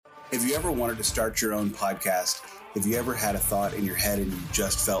If you ever wanted to start your own podcast, if you ever had a thought in your head and you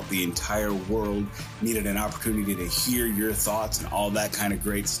just felt the entire world needed an opportunity to hear your thoughts and all that kind of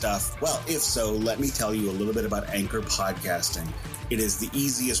great stuff, well, if so, let me tell you a little bit about Anchor Podcasting. It is the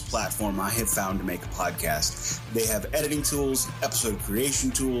easiest platform I have found to make a podcast. They have editing tools, episode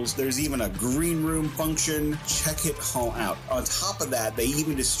creation tools. There's even a green room function. Check it all out. On top of that, they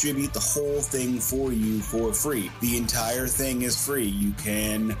even distribute the whole thing for you for free. The entire thing is free. You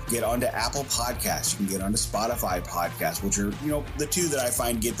can get onto Apple Podcasts. You can get onto Spotify Podcasts, which are, the two that I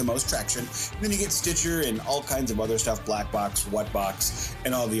find get the most traction. And then you get Stitcher and all kinds of other stuff, Black Box, What Box,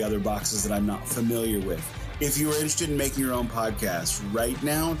 and all the other boxes that I'm not familiar with. If you are interested in making your own podcast right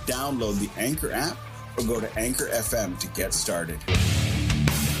now, download the Anchor app or go to Anchor FM to get started.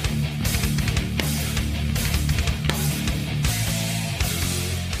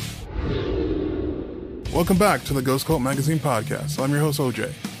 Welcome back to the Ghost Cult Magazine podcast. I'm your host,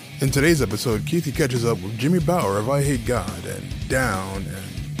 OJ. In today's episode, Keithy catches up with Jimmy Bauer of Eyehategod and Down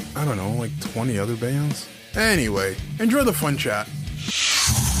and, like 20 other bands. Anyway, enjoy the fun chat.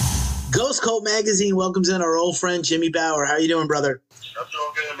 Ghost Cult Magazine welcomes in our old friend Jimmy Bauer. How you doing, brother? I'm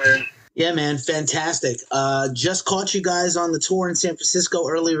doing good, man. Yeah, man, fantastic. Just caught you guys on the tour in San Francisco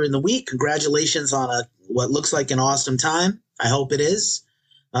earlier in the week. Congratulations on what looks like an awesome time. I hope it is.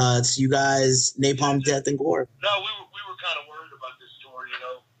 It's you guys, Napalm Death and Gore. No, we were kind of worried about this tour,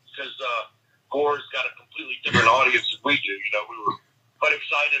 because Gore's got a completely different audience than we do. We were quite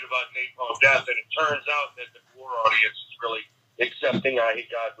excited about Napalm Death, and it turns out that the Gore audience is really accepting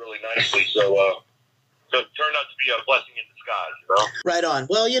Eyehategod really nicely. So it turned out to be a blessing in disguise, Right on.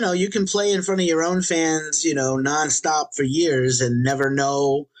 Well, you can play in front of your own fans, nonstop for years and never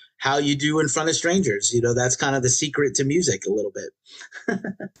know how you do in front of strangers. That's kind of the secret to music a little bit.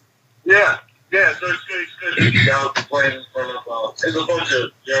 Yeah. So it's good to be out playing in front of there's a bunch of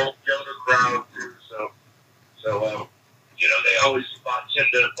younger crowd too. So they always tend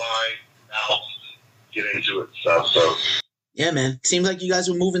to buy albums and get into it and stuff. So. Yeah, man. Seems like you guys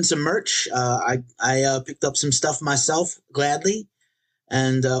were moving some merch. I picked up some stuff myself, gladly,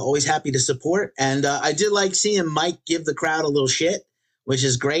 and always happy to support. And I did like seeing Mike give the crowd a little shit, which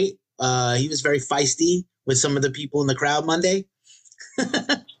is great. He was very feisty with some of the people in the crowd Monday. Yeah.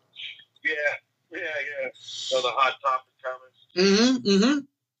 So the Hot Topic comments.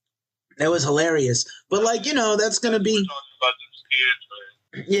 That was hilarious. But, that's going to be... We're talking about those kids,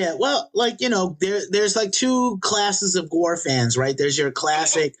 man. Yeah, well, there's like two classes of Gore fans, right? There's your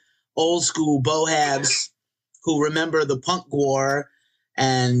classic old school bohabs who remember the punk Gore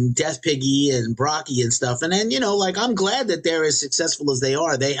and Death Piggy and Brocky and stuff. And then, I'm glad that they're as successful as they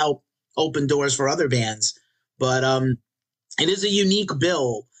are. They help open doors for other bands. But it is a unique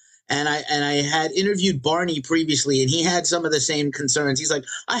bill. And I had interviewed Barney previously, and he had some of the same concerns. He's like,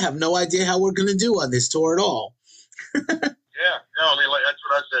 I have no idea how we're going to do on this tour at all. Yeah, that's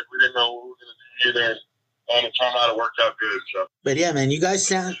what I said. We didn't know what we were going to do either, and it turned out it worked out good. So. But yeah, man, you guys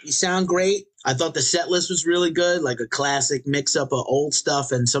sound great. I thought the set list was really good, like a classic mix-up of old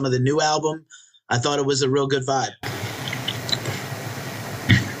stuff and some of the new album. I thought it was a real good vibe.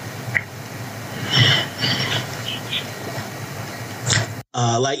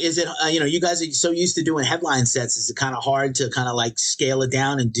 Is it, you guys are so used to doing headline sets, is it kind of hard to kind of like scale it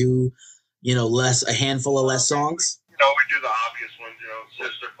down and do, a handful of less songs? We do the obvious ones,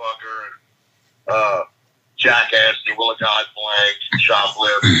 Sister Fucker and Jackass and Will of God Blank,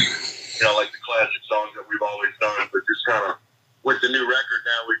 Shoplift, like the classic songs that we've always done. But just kind of, with the new record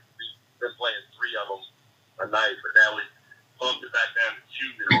now, we've been playing 3 of them a night, but now we bumped it back down to 2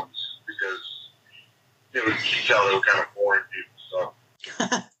 new ones because, you can tell they were kind of boring people, so.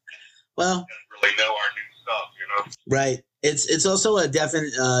 Well. Didn't really know our new stuff, Right. It's also a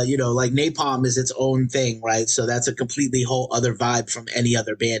definite, like Napalm is its own thing, right? So that's a completely whole other vibe from any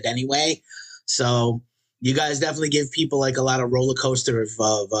other band anyway. So you guys definitely give people like a lot of roller coaster of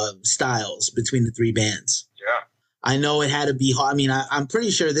styles between the 3 bands. Yeah. I know it had to be hard. I mean, I'm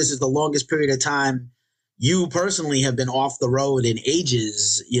pretty sure this is the longest period of time you personally have been off the road in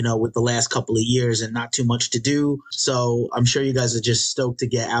ages, with the last couple of years and not too much to do. So I'm sure you guys are just stoked to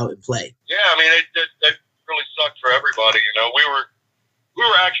get out and play. Yeah, I mean, it really sucked for everybody. We were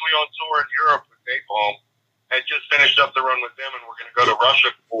actually on tour in Europe with Napalm, had just finished up the run with them, and we're going to go to Russia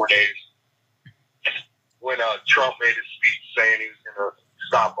for 4 days. When Trump made his speech saying he was going to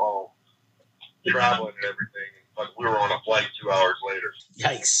stop all traveling and everything, but we were on a flight 2 hours later.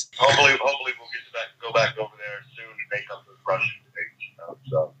 Yikes! Hopefully we'll go back over there soon and make up the Russian dates.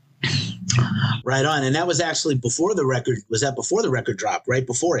 So. Right on. And that was actually before the record. Was that before the record drop? Right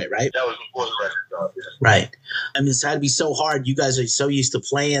before it, right? That was before the record drop, yeah. Right. mean, it's had to be so hard. You guys are so used to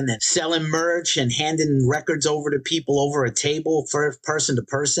playing and selling merch and handing records over to people over a table for person to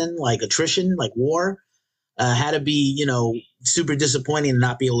person, like attrition, like war. Had to be, you know, super disappointing to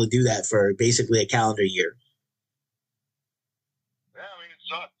not be able to do that for basically a calendar year. Yeah, I mean, it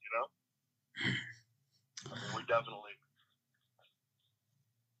sucked, you know. I mean, we definitely,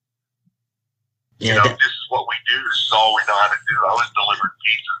 you know, this is what we do. This is all we know how to do. I was delivering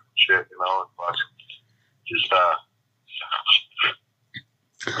pizzas and shit, you know, and fucking just,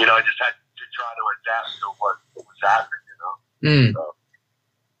 you know, I just had to try to adapt to what was happening, you know. So.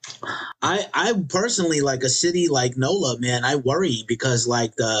 I personally, like a city like NOLA, man, I worry because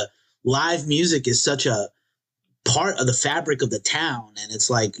like the live music is such a part of the fabric of the town. And it's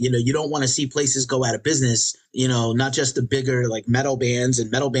like, you know, you don't want to see places go out of business, you know, not just the bigger like metal bands and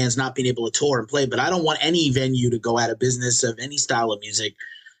metal bands not being able to tour and play, but I don't want any venue to go out of business of any style of music,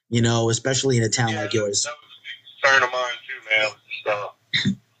 you know, especially in a town like yours. That was a big concern of mine too, man.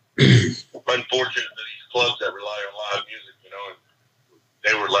 Just, unfortunate that these clubs that rely on live music, you know, and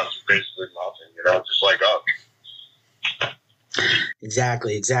they were left with basically nothing, you know, just like us.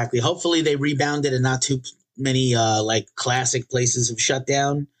 Exactly. Hopefully they rebounded and not too many like classic places have shut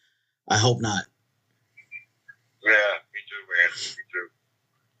down. I hope not. Yeah, me too, man. Me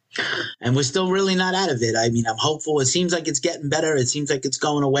too. And we're still really not out of it. I mean, I'm hopeful. It seems like it's getting better. It seems like it's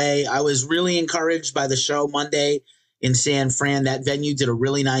going away. I was really encouraged by the show Monday in San Fran. That venue did a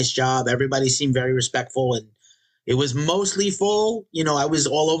really nice job. Everybody seemed very respectful, and it was mostly full. You know, I was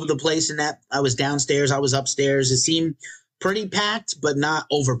all over the place in that. I was downstairs. I was upstairs. It seemed pretty packed, but not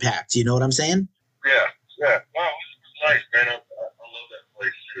overpacked. You know what I'm saying? Yeah. Wow, it was nice, man. I love that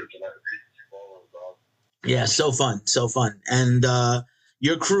place too. Yeah, so fun. And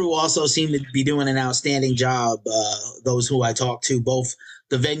your crew also seemed to be doing an outstanding job. Those who I talked to, both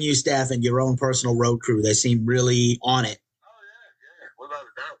the venue staff and your own personal road crew, they seemed really on it. Oh yeah, without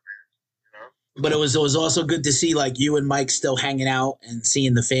a doubt, man. You know? But it was also good to see like you and Mike still hanging out and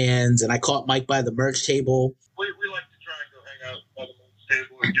seeing the fans. And I caught Mike by the merch table. We like to try and go hang out by the merch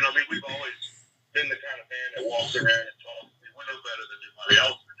table. You know, I mean, we've always been the kind of band that walks around and talks. We know better than anybody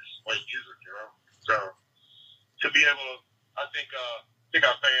else. We just play music, you know. So to be able to, I think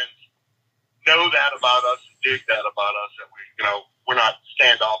our fans know that about us and dig that about us, that we, you know, we're not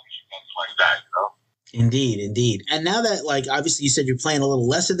standoffish and things like that, you know. Indeed. And now that, like, obviously you said you're playing a little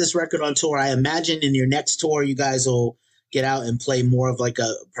less of this record on tour, I imagine in your next tour you guys will get out and play more of like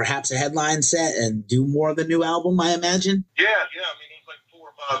perhaps a headline set and do more of the new album, I imagine. Yeah. I mean, it's like 4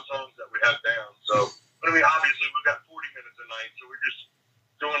 or 5 songs that we have down. So, but I mean, obviously we've got 40 minutes a night, so we're just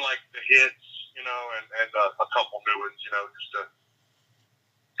doing like the hits, you know, and a couple new ones, you know, just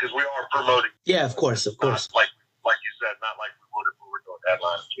because we are promoting. Yeah, of course. Like you said, not like we would if we were doing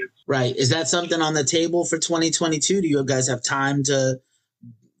headline kids. Right. Is that something on the table for 2022? Do you guys have time to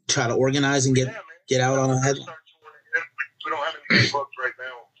try to organize and get out on a headline? We don't have any books right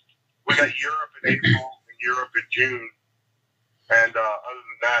now. We got Europe in April and Europe in June. And other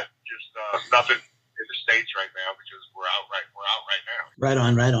than that, just nothing in the States right now because we're out right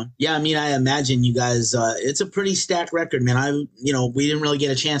now. Right on. Yeah, I mean, I imagine you guys, it's a pretty stacked record, man. We didn't really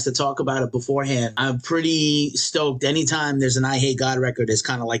get a chance to talk about it beforehand. I'm pretty stoked. Anytime there's an Eyehategod record, it's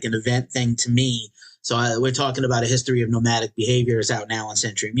kind of like an event thing to me. So we're talking about A History of Nomadic Behavior. It's out now on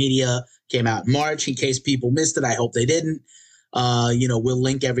Century Media. Came out in March. In case people missed it, I hope they didn't. We'll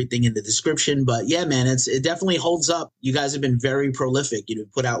link everything in the description. But yeah, man, it definitely holds up. You guys have been very prolific. You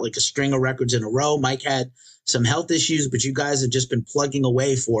put out like a string of records in a row. Mike had some health issues, but you guys have just been plugging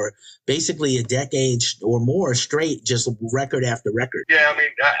away for basically a decade or more straight, just record after record. Yeah, I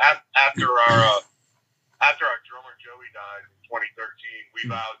mean, after our drummer Joey died in 2013, we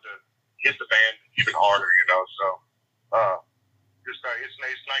vowed to hit the band even harder, you know. So it's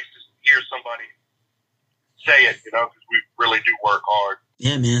nice to hear somebody say it, you know, because we really do work hard.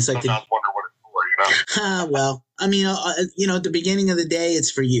 Yeah, man. It's like sometimes wonder what it's for, you know. Well, I mean, at the beginning of the day,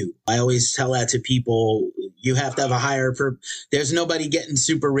 it's for you. I always tell that to people. You have to have a higher there's nobody getting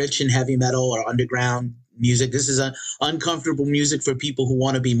super rich in heavy metal or underground music. This is uncomfortable music for people who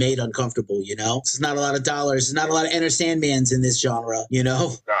want to be made uncomfortable, you know? It's not a lot of dollars. There's not a lot of Enter Sandmans in this genre, you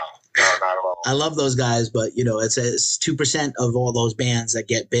know? No, not at all. I love those guys, but, you know, it's 2% of all those bands that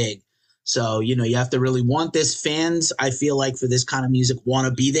get big. So, you know, you have to really want this. Fans, I feel like for this kind of music, want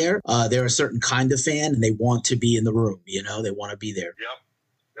to be there. They're a certain kind of fan, and they want to be in the room. You know, they want to be there.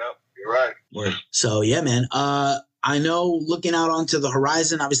 Yep, you're right. So, yeah, man. I know looking out onto the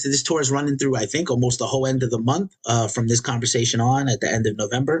horizon, obviously this tour is running through, I think, almost the whole end of the month from this conversation on at the end of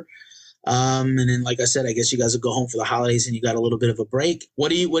November. And then, like I said, I guess you guys will go home for the holidays and you got a little bit of a break.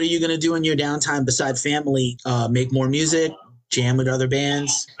 What are you going to do in your downtime besides family? Make more music, jam with other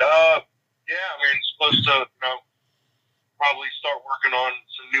bands? Yeah, I mean, supposed to, probably start working on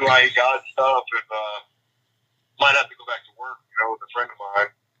some new Eyehategod stuff, and might have to go back to work, with a friend of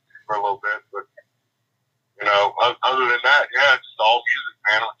mine for a little bit. But other than that, yeah, it's all music,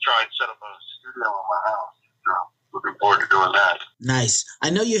 man. I'm trying to set up a studio in my house. Looking forward to doing that. Nice.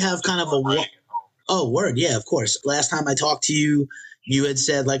 I know you have kind of word, yeah, of course. Last time I talked to you, you had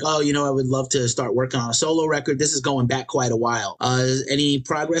said like, I would love to start working on a solo record. This is going back quite a while. Any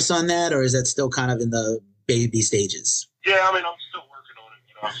progress on that, or is that still kind of in the baby stages? Yeah, I mean, I'm still working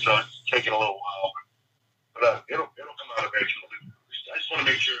on it, so it's taking a little while, but it'll come out eventually. I just want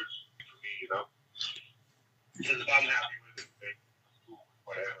to make sure it's for me, because if I'm happy with it, it's cool with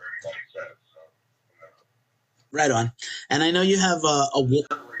whatever everybody says. So, Right on. And I know you have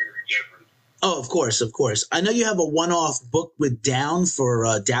Oh, of course. I know you have a one-off book with Down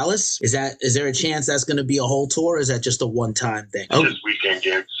for Dallas. Is there a chance that's going to be a whole tour, or is that just a one-time thing? It's just weekend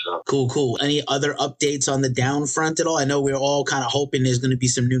gigs. So. Cool. Any other updates on the Down front at all? I know we're all kind of hoping there's going to be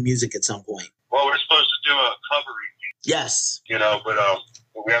some new music at some point. Well, we're supposed to do a cover EP. Yes. But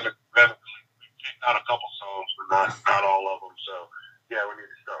we haven't picked out a couple songs, but not all of them. So, yeah, we need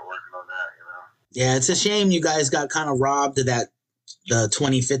to start working on that, Yeah, it's a shame you guys got kind of robbed of the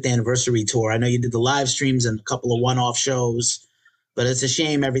 25th anniversary tour. I know you did the live streams and a couple of one-off shows, but it's a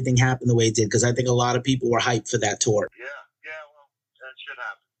shame everything happened the way it did, because I think a lot of people were hyped for that tour. Yeah, well, that should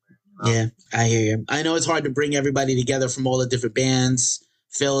happen. Yeah, I hear you. I know it's hard to bring everybody together from all the different bands.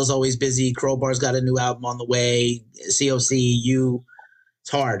 Phil is always busy. Crowbar's got a new album on the way. COC, you. It's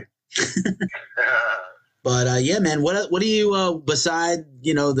hard. But yeah, man, what do you beside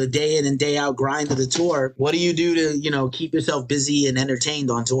the day in and day out grind of the tour? What do you do to keep yourself busy and entertained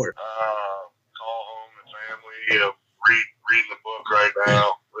on tour? Call home to family, reading the book right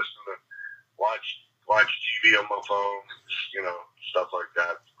now, watch TV on my phone, stuff like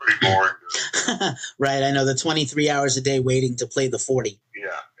that. It's pretty boring. Right, I know, the 23 hours a day waiting to play the 40. Yeah,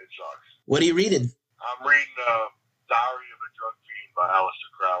 it sucks. What are you reading? I'm reading Diary of a Drug Fiend by Aleister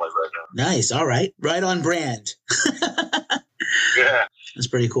Crowley right now. Nice, all right. Right on brand. Yeah. That's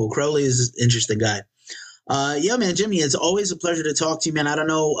pretty cool. Crowley is an interesting guy. Yeah, man, Jimmy, it's always a pleasure to talk to you, man. I don't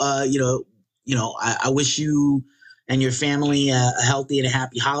know, I wish you and your family a healthy and a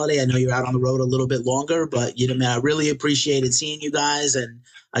happy holiday. I know you're out on the road a little bit longer, but, man, I really appreciated seeing you guys, and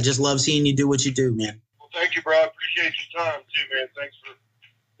I just love seeing you do what you do, man. Well, thank you, bro. I appreciate your time, too, man. Thanks for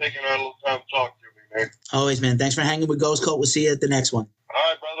taking out a little time to talk to me, man. Always, man. Thanks for hanging with Ghost Cult. We'll see you at the next one. All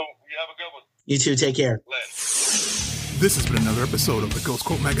right, brother. You have a good one. You too. Take care. This has been another episode of the Ghost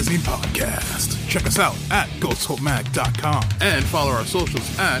Cult Magazine podcast. Check us out at ghostcultmag.com and follow our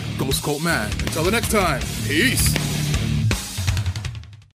socials at Ghost Cult Mag. Until the next time, peace.